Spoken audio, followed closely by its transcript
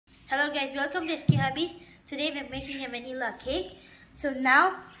Hello guys, welcome to SK Hubbies. Today we're making a vanilla cake. So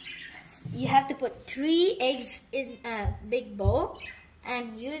now you have to put 3 eggs in a big bowl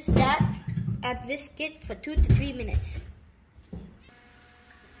and use that and whisk it for 2 to 3 minutes.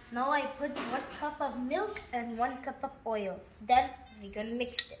 Now I put 1 cup of milk and 1 cup of oil. Then we're gonna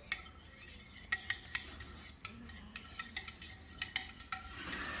mix this.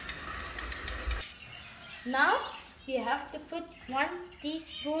 Now you have to put 1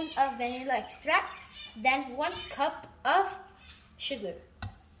 teaspoon of vanilla extract, then 1 cup of sugar.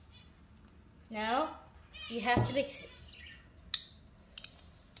 Now you have to mix it.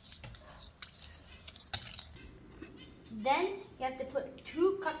 Then you have to put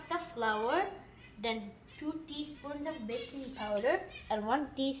 2 cups of flour, then 2 teaspoons of baking powder and 1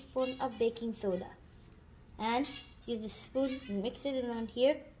 teaspoon of baking soda. And use a spoon and mix it around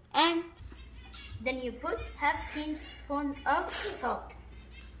here, and then you put half teaspoon of salt.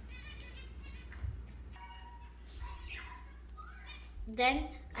 Then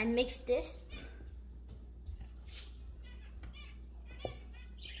I mix this.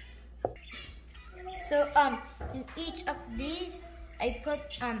 So in each of these I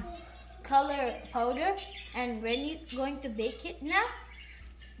put color powder, and when you're going to bake it now,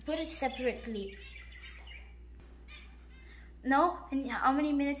 put it separately. Now, and how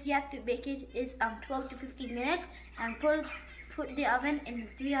many minutes you have to bake it is 12 to 15 minutes, and put the oven in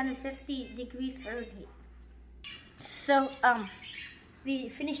 350 degrees Fahrenheit. So we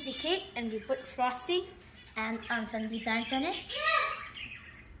finished the cake and we put frosting and some designs on it.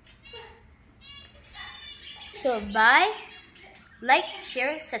 So bye, like,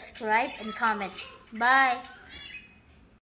 share, subscribe and comment. Bye.